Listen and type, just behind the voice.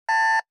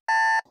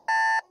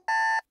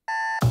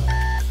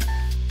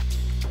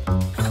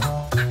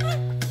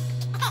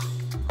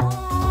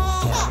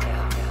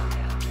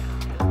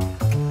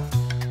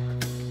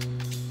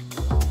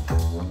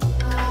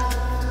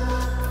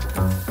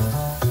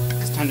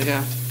to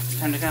go.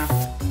 Time to go.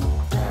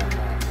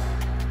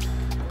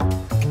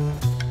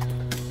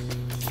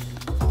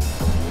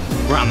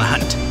 We're on the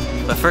hunt.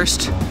 But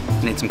first,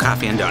 we need some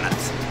coffee and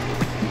donuts.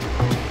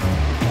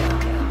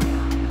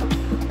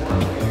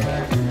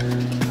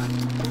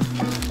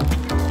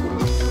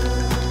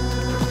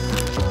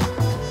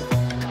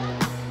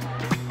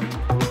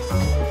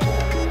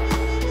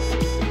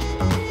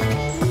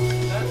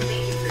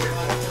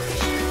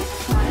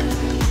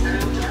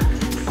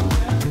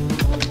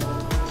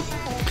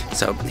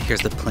 So here's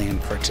the plan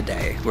for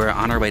today. We're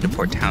on our way to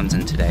Port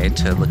Townsend today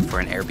to look for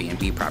an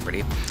Airbnb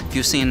property. If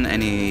you've seen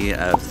any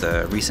of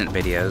the recent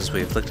videos,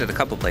 we've looked at a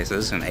couple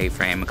places, an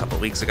A-frame a couple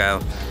weeks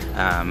ago,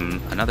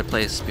 another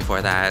place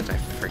before that, I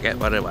forget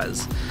what it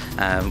was.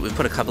 We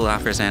put a couple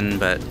offers in,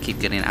 but keep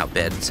getting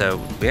outbid.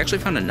 So we actually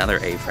found another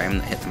A-frame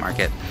that hit the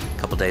market a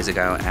couple days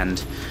ago,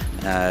 and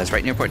it's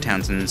right near Port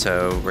Townsend,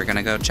 so we're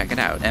gonna go check it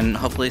out and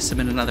hopefully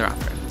submit another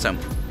offer. So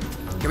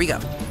here we go.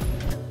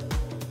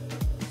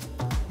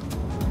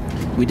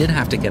 We did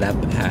have to get up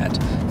at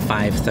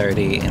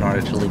 5:30 in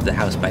order to leave the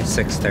house by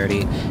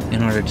 6:30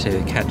 in order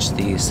to catch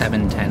the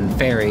 7:10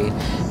 ferry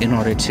in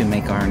order to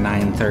make our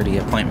 9:30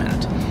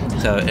 appointment.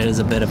 So it is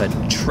a bit of a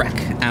trek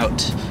out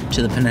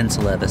to the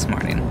peninsula this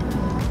morning.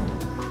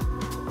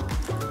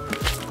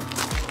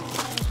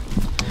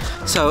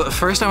 So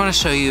first I want to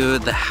show you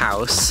the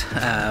house.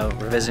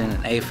 We're visiting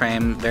an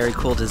A-frame, very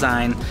cool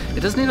design.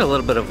 It does need a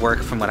little bit of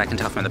work from what I can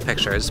tell from the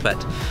pictures, but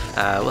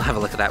we'll have a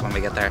look at that when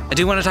we get there. I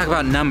do want to talk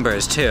about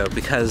numbers too,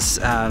 because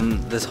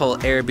this whole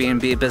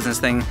Airbnb business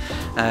thing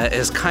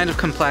is kind of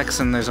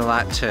complex and there's a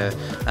lot to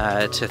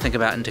think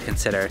about and to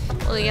consider.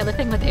 Well, yeah, the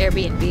thing with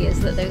Airbnb is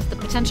that there's the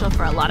potential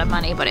for a lot of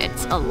money, but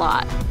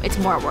it's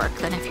more work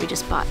than if you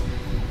just bought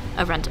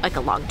like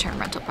a long-term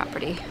rental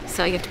property.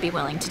 So you have to be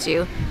willing to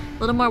do a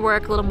little more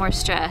work, a little more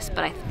stress,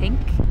 but I think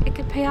it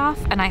could pay off,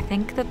 and I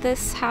think that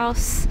this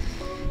house,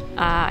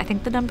 I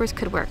think the numbers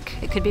could work.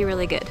 It could be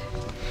really good.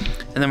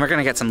 And then we're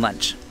gonna get some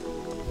lunch.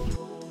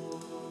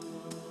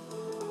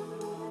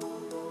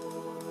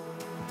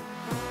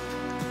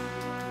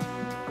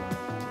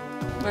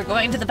 We're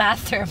going to the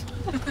bathroom.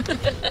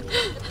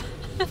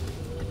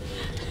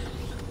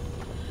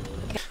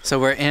 So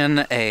we're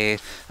in a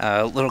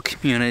little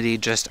community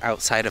just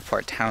outside of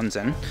Port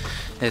Townsend.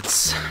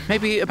 It's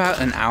maybe about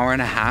an hour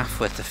and a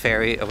half with the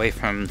ferry away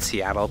from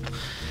Seattle.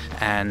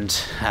 And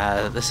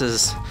this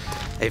is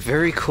a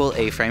very cool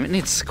A-frame. It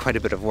needs quite a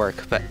bit of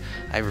work, but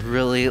I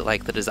really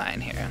like the design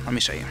here. Let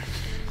me show you.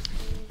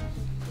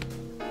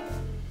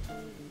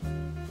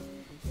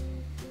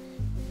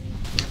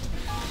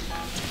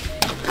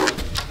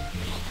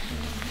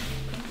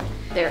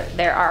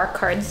 There are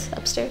cards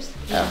upstairs?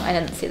 Oh, I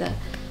didn't see that.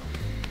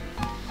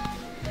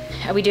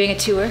 Are we doing a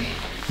tour?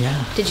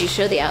 Yeah. Did you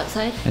show the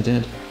outside? I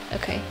did.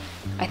 Okay.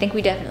 I think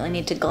we definitely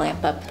need to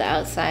glamp up the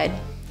outside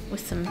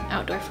with some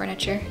outdoor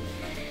furniture.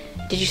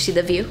 Did you see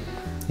the view?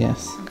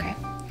 Yes. Okay.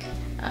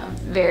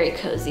 Very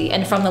cozy.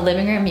 And from the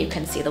living room, you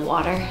can see the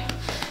water.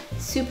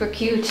 Super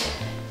cute.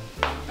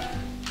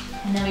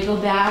 And then we go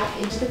back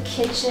into the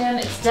kitchen.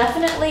 It's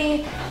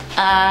definitely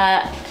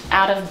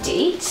out of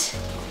date,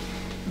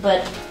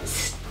 but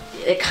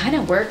it kind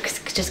of works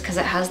just because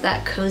it has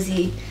that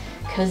cozy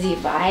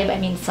vibe. I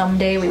mean,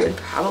 someday we would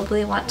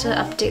probably want to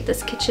update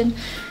this kitchen,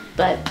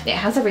 but it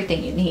has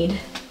everything you need.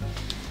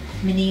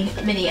 Mini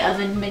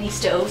oven, mini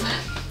stove.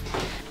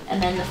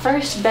 And then the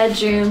first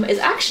bedroom is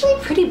actually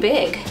pretty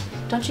big,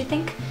 don't you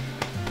think?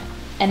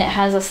 And it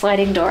has a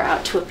sliding door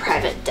out to a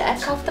private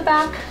deck off the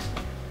back.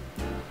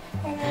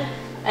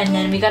 And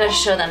then we gotta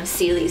show them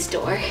Seely's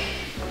door.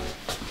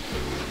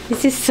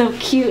 This is so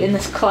cute in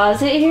this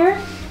closet here.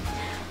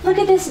 Look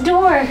at this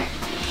door.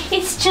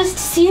 It's just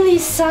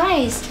Seely's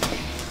size.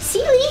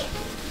 Seely,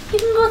 you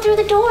can go through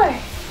the door.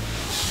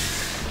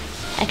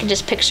 I can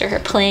just picture her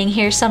playing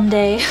here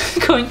someday.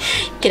 Going,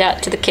 get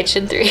out to the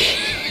kitchen through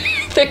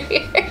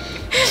here.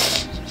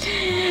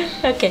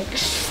 Okay.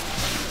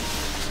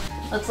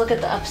 Let's look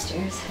at the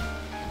upstairs.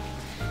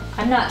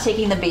 I'm not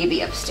taking the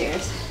baby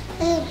upstairs.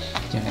 Do you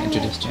want to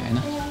introduce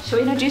Joanna? Should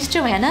we introduce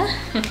Joanna?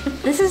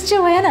 This is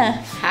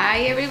Joanna.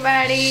 Hi,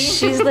 everybody.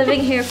 She's living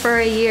here for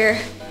a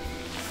year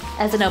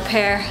as an au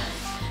pair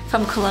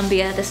from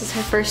Colombia. This is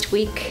her first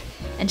week,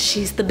 and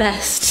she's the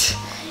best.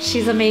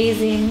 She's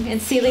amazing,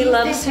 and Seely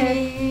loves her.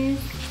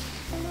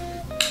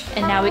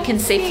 And now we can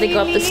safely go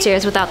up the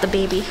stairs without the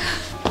baby.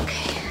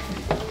 Okay.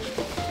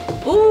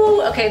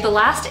 Ooh, okay, the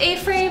last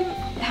A-frame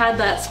had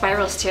that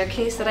spiral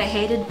staircase that I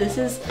hated. This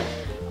is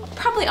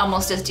probably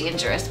almost as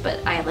dangerous, but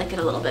I like it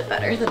a little bit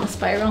better than the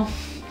spiral.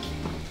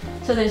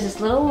 So there's this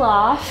little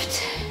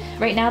loft.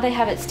 Right now they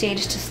have it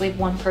staged to sleep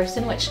one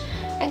person, which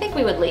I think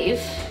we would leave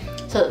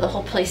so that the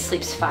whole place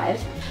sleeps 5.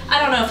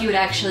 I don't know if you would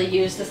actually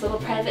use this little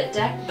private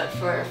deck, but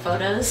for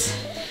photos,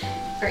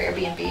 for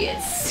Airbnb,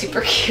 it's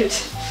super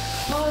cute.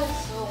 Oh,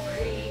 it's so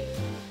pretty.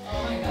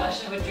 Oh my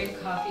gosh, I would drink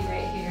coffee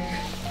right here.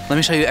 Let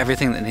me show you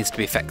everything that needs to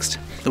be fixed.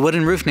 The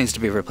wooden roof needs to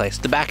be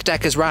replaced. The back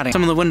deck is rotting.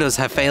 Some of the windows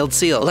have failed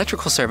seal.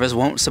 Electrical service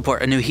won't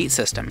support a new heat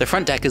system. The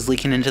front deck is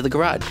leaking into the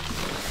garage.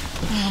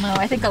 I don't know,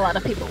 I think a lot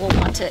of people will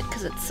want it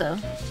because it's so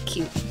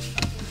cute.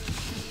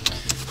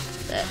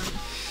 But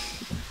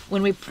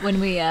when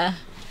we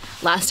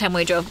last time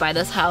we drove by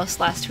this house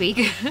last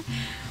week,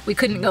 we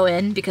couldn't go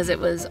in because it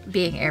was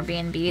being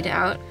Airbnb'd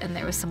out and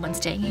there was someone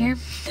staying here.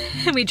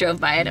 And we drove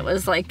by and it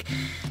was like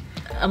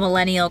a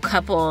millennial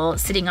couple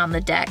sitting on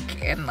the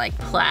deck in like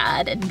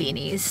plaid and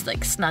beanies,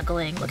 like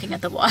snuggling, looking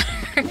at the water.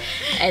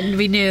 And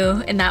we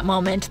knew in that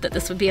moment that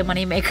this would be a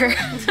moneymaker.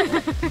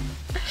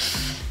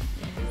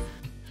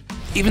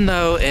 Even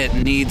though it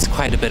needs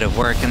quite a bit of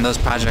work and those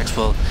projects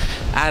will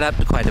add up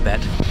to quite a bit,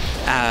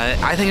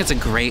 I think it's a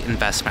great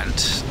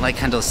investment. Like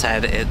Kendall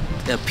said, it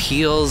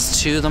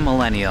appeals to the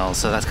millennial,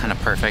 so that's kind of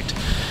perfect.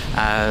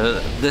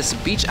 This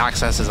beach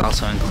access is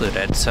also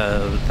included,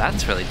 so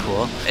that's really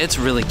cool. It's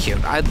really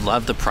cute. I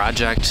love the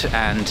project,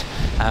 and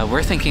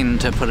we're thinking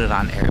to put it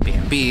on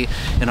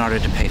Airbnb in order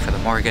to pay for the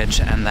mortgage,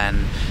 and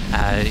then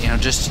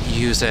just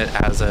use it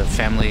as a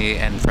family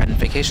and friend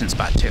vacation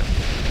spot too.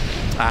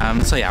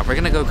 So yeah, we're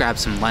gonna go grab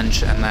some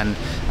lunch, and then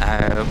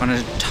I want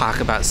to talk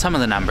about some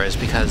of the numbers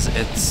because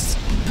it's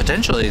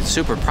potentially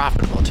super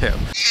profitable too.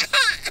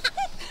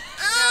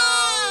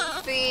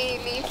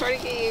 Sí, mi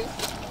forgive.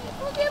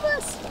 Forgive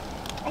us.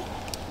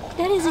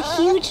 That is a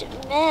huge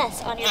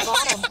mess on your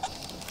bottom.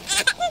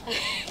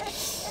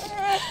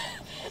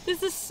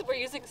 We're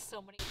using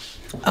so many.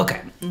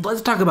 Okay,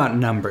 let's talk about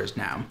numbers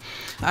now.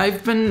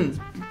 I've been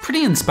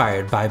pretty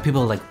inspired by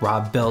people like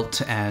Rob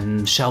Built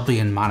and Shelby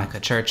and Monica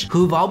Church,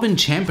 who've all been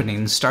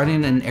championing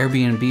starting an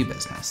Airbnb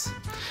business.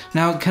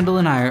 Now, Kendall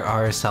and I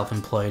are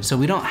self-employed, so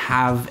we don't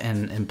have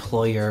an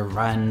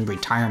employer-run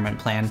retirement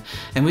plan,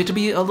 and we have to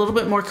be a little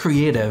bit more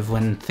creative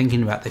when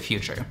thinking about the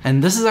future.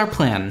 And this is our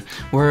plan.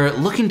 We're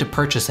looking to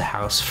purchase a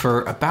house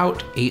for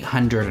about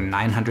 $800,000 and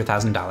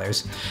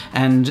 $900,000,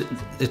 and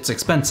it's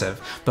expensive,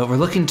 but we're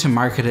looking to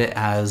market it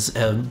as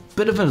a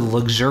bit of a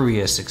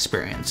luxurious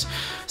experience.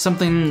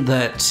 Something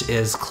that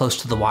is close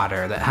to the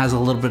water, that has a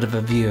little bit of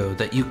a view,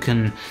 that you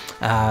can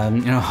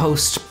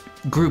host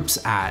groups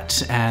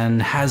at,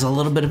 and has a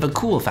little bit of a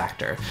cool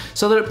factor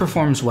so that it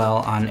performs well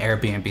on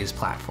Airbnb's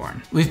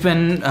platform. We've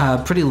been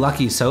pretty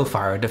lucky so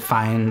far to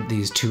find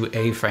these two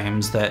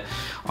A-frames that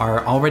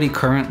are already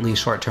currently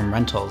short-term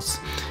rentals,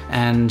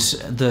 and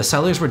the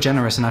sellers were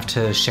generous enough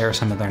to share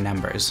some of their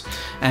numbers.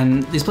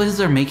 And these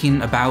places are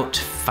making about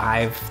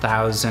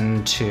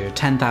 $5,000 to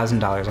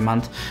 $10,000 a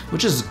month,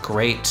 which is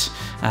great.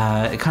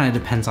 It kind of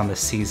depends on the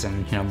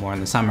season, more in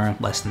the summer,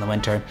 less in the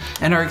winter.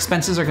 And our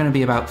expenses are going to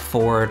be about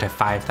 $4,000 to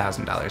 $5,000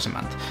 a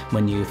month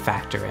when you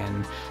factor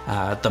in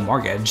the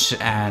mortgage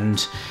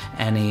and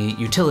any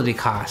utility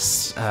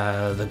costs,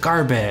 the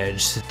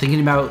garbage,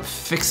 thinking about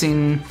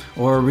fixing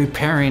or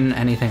repairing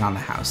anything on the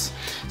house.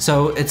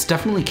 So it's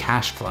definitely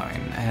cash flowing,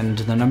 and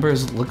the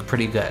numbers look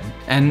pretty good.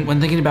 And when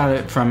thinking about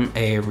it from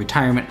a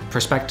retirement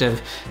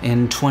perspective,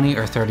 in 20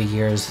 or 30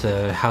 years,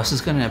 the house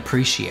is going to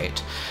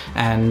appreciate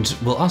and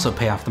will also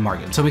pay off the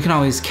mortgage. So we can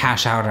always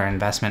cash out our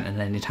investment at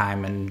any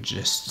time and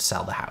just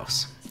sell the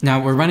house. Now,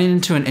 we're running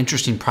into an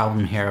interesting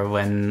problem here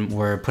when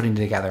we're putting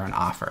together an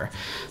offer.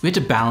 We have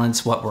to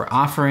balance what we're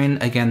offering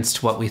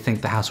against what we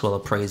think the house will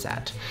appraise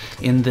at.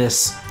 In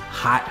this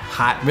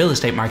hot real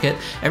estate market,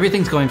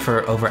 everything's going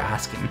for over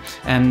asking,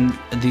 and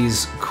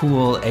these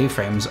cool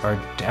A-frames are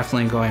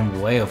definitely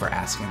going way over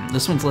asking.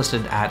 This one's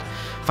listed at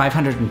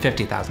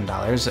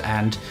 $550,000,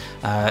 and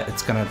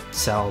it's gonna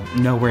sell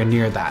nowhere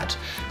near that.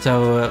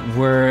 So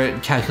we're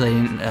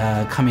calculating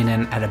coming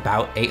in at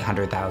about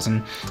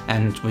 $800,000,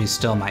 and we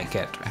still might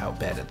get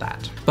outbid at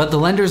that. But the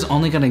lender's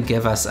only gonna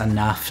give us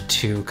enough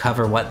to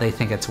cover what they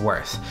think it's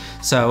worth.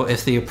 So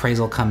if the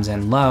appraisal comes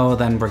in low,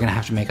 then we're gonna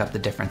have to make up the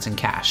difference in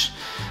cash.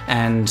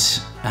 And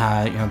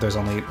there's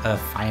only a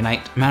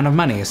finite amount of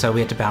money, so we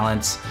have to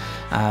balance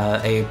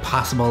a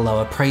possible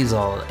low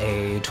appraisal,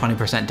 a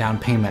 20% down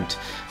payment,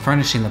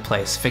 furnishing the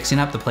place, fixing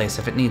up the place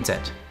if it needs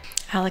it.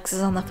 Alex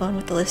is on the phone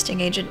with the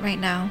listing agent right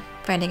now,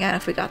 finding out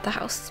if we got the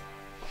house.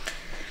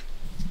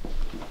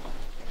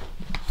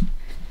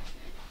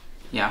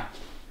 Yeah.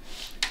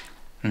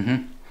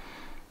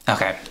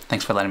 Okay,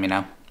 thanks for letting me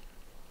know.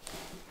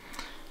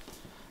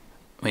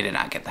 We did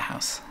not get the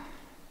house.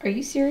 Are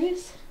you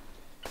serious?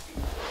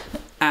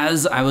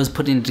 As I was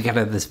putting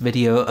together this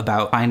video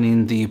about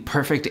finding the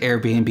perfect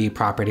Airbnb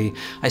property,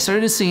 I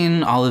started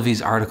seeing all of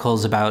these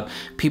articles about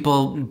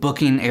people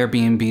booking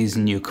Airbnbs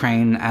in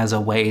Ukraine as a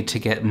way to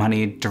get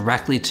money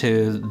directly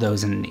to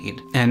those in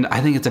need. And I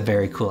think it's a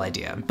very cool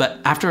idea. But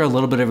after a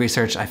little bit of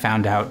research, I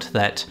found out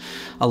that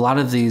a lot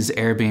of these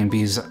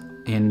Airbnbs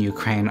in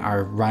Ukraine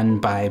are run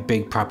by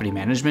big property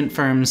management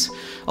firms,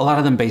 a lot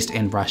of them based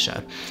in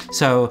Russia.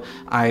 So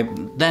I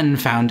then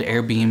found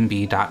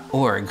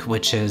Airbnb.org,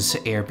 which is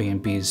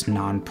Airbnb's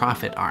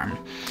nonprofit arm.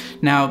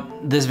 Now,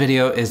 this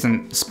video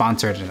isn't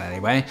sponsored in any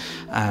way,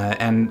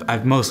 and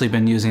I've mostly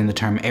been using the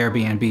term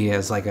Airbnb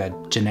as like a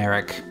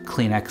generic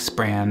Kleenex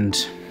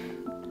brand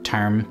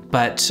term,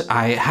 but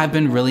I have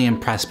been really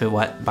impressed by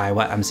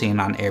what I'm seeing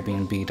on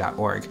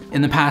Airbnb.org.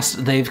 In the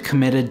past, they've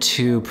committed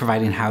to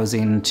providing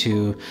housing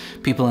to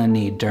people in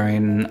need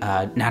during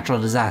natural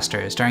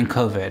disasters, during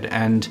COVID,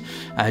 and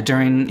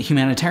during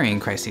humanitarian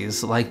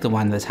crises like the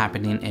one that's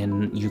happening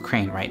in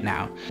Ukraine right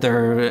now.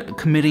 They're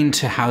committing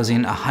to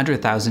housing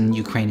 100,000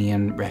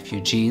 Ukrainian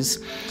refugees,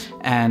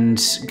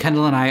 and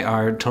Kendall and I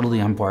are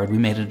totally on board. We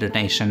made a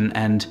donation,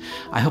 and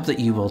I hope that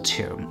you will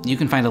too. You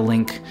can find a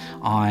link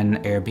on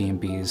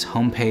Airbnb's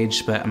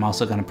homepage, but I'm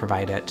also going to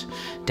provide it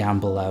down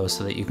below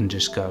so that you can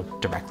just go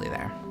directly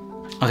there.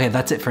 Okay,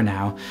 that's it for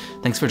now.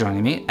 Thanks for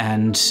joining me,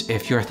 and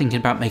if you're thinking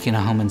about making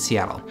a home in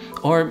Seattle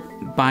or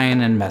buying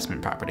an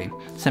investment property,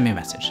 send me a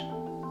message.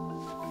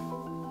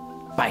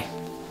 Bye.